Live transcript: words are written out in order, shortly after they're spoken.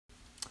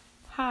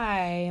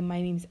Hi,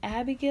 my name's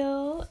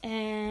Abigail,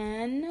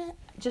 and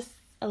just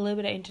a little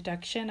bit of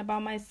introduction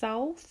about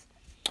myself.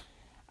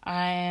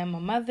 I am a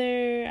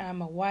mother,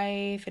 I'm a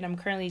wife, and I'm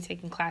currently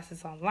taking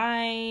classes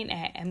online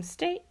at M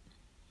State.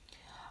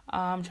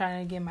 I'm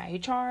trying to get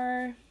my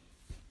HR,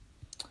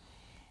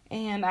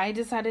 and I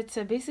decided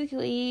to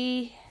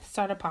basically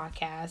start a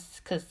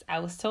podcast because I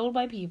was told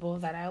by people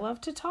that I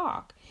love to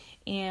talk,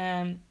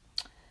 and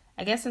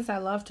I guess since I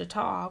love to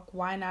talk,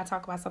 why not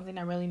talk about something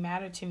that really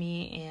mattered to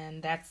me,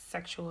 and that's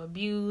sexual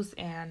abuse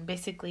and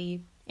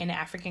basically in the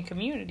African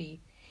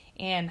community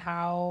and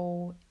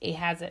how it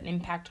has an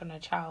impact on a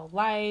child's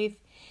life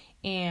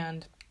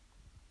and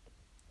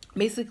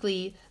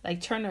basically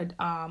like turn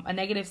a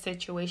negative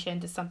situation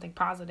into something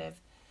positive.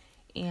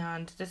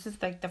 And this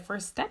is like the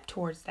first step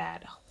towards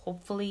that.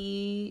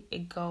 Hopefully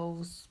it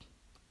goes,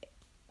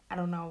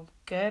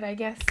 good, I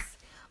guess.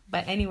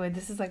 But anyway,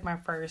 this is like my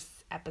first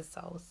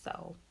episode,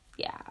 so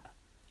yeah.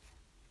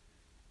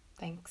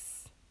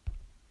 Thanks.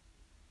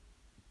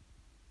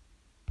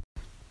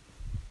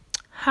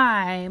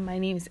 Hi, my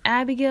name is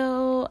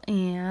Abigail,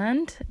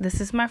 and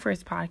this is my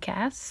first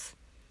podcast.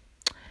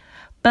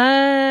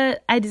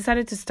 But I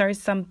decided to start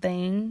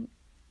something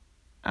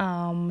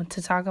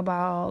to talk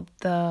about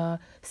the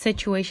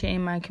situation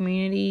in my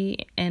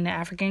community, in the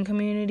African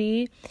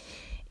community.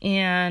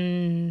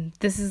 And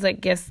this is, I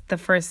guess, the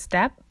first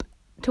step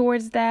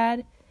towards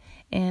that.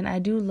 And I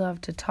do love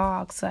to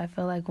talk, so I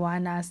feel like why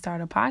not start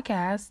a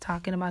podcast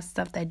talking about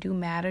stuff that do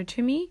matter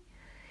to me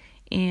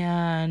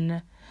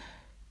and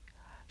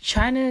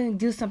trying to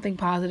do something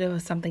positive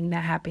with something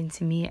that happened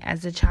to me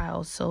as a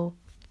child. So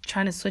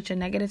trying to switch a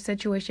negative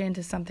situation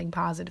into something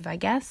positive, I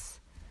guess.